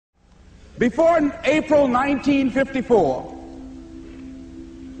Before April 1954,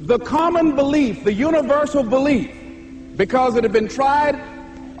 the common belief, the universal belief, because it had been tried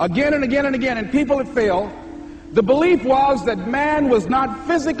again and again and again, and people had failed, the belief was that man was not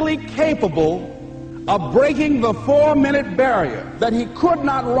physically capable of breaking the 4-minute barrier, that he could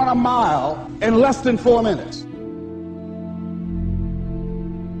not run a mile in less than 4 minutes.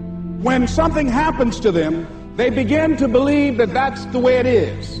 When something happens to them, they begin to believe that that's the way it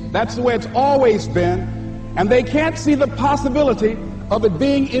is. That's the way it's always been, and they can't see the possibility of it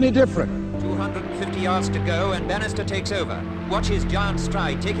being any different. 250 yards to go, and Bannister takes over. Watch his giant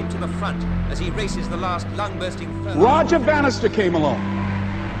stride take him to the front as he races the last lung-bursting furlong. Roger Bannister came along,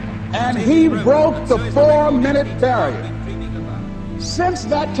 and he broke the 4-minute barrier. Since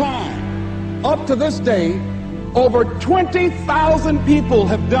that time, up to this day, over 20,000 people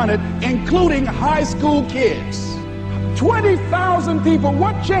have done it, including high school kids. 20,000 people.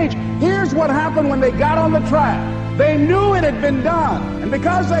 What changed? Here's what happened when they got on the track. They knew it had been done. And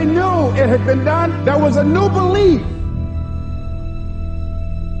because they knew it had been done, there was a new belief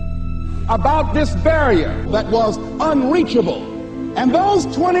about this barrier that was unreachable. And those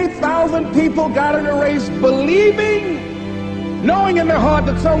 20,000 people got in a race believing, knowing in their heart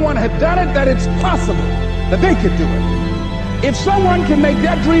that someone had done it, that it's possible that they could do it. If someone can make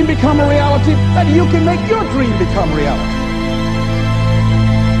their dream become a reality, then you can make your dream become reality.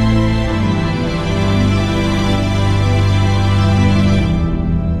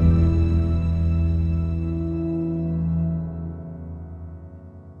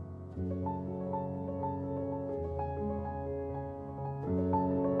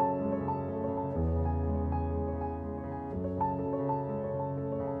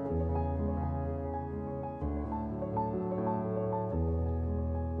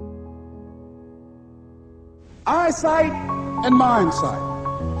 Eyesight and mindsight.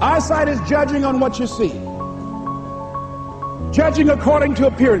 Eyesight is judging on what you see, judging according to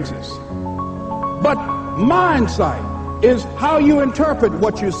appearances. But mindsight is how you interpret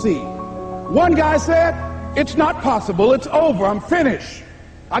what you see. One guy said, "It's not possible, it's over, I'm finished.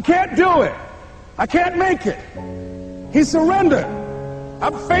 I can't do it. I can't make it." He surrendered.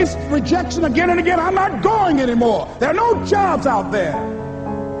 I've faced rejection again and again. I'm not going anymore. There are no jobs out there.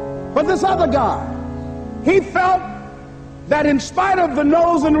 But this other guy, he felt that in spite of the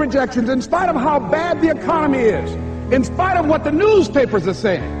no's and rejections, in spite of how bad the economy is, in spite of what the newspapers are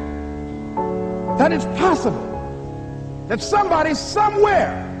saying, that it's possible that somebody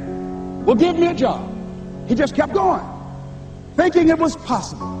somewhere will give me a job. He just kept going, thinking it was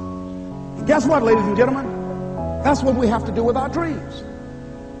possible. And guess what, ladies and gentlemen? That's what we have to do with our dreams.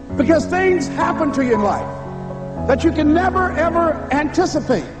 Because things happen to you in life that you can never, ever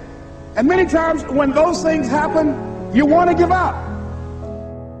anticipate. And many times when those things happen, you want to give up.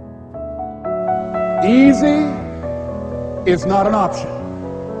 Easy is not an option.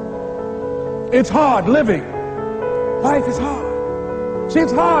 It's hard living. Life is hard. See,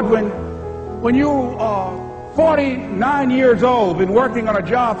 it's hard when you are 49 years old, been working on a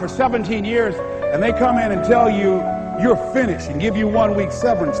job for 17 years, and they come in and tell you you're finished and give you 1 week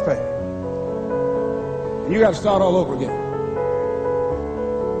severance pay. And you got to start all over again.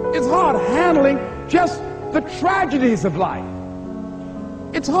 It's hard handling just the tragedies of life.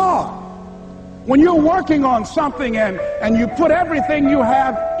 It's hard when you're working on something and you put everything you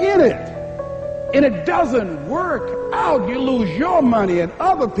have in it, and it doesn't work out. You lose your money and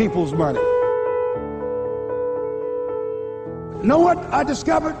other people's money. You know what I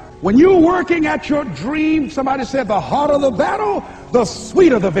discovered? When you're working at your dream, somebody said the harder the battle, the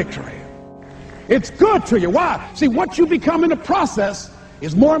sweeter the victory. It's good to you. Why? See, what you become in the process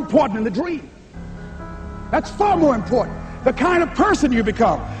is more important than the dream. That's far more important. The kind of person you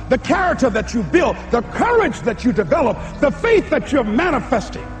become, the character that you build, the courage that you develop, the faith that you're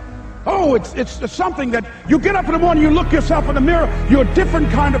manifesting. Oh, it's something that you get up in the morning, you look yourself in the mirror, you're a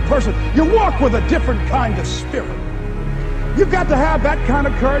different kind of person. You walk with a different kind of spirit. You've got to have that kind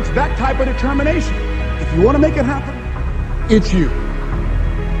of courage, that type of determination. If you want to make it happen, it's you.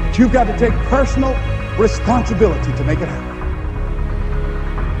 But you've got to take personal responsibility to make it happen.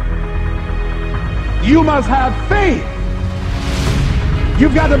 You must have faith.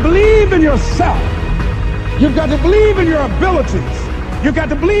 You've got to believe in yourself. You've got to believe in your abilities. You've got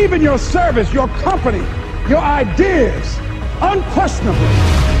to believe in your service, your company, your ideas, unquestionably.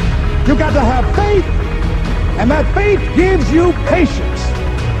 You've got to have faith, and that faith gives you patience.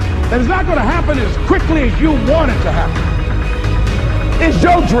 That it's not going to happen as quickly as you want it to happen. It's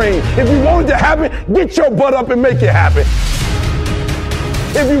your dream. If you want it to happen, get your butt up and make it happen.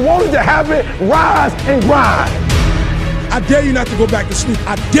 If you want it to happen, rise and grind. I dare you not to go back to sleep.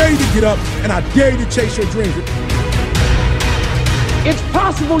 I dare you to get up, and I dare you to chase your dreams. It's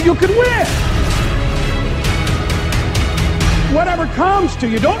possible you could win. Whatever comes to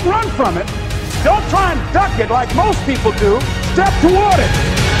you, don't run from it. Don't try and duck it like most people do. Step toward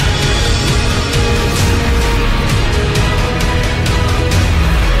it.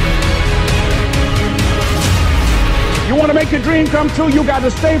 You want to make your dream come true, you got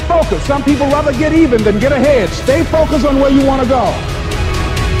to stay focused. Some people rather get even than get ahead. Stay focused on where you want to go.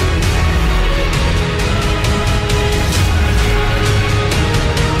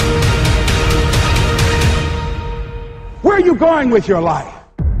 Where are you going with your life?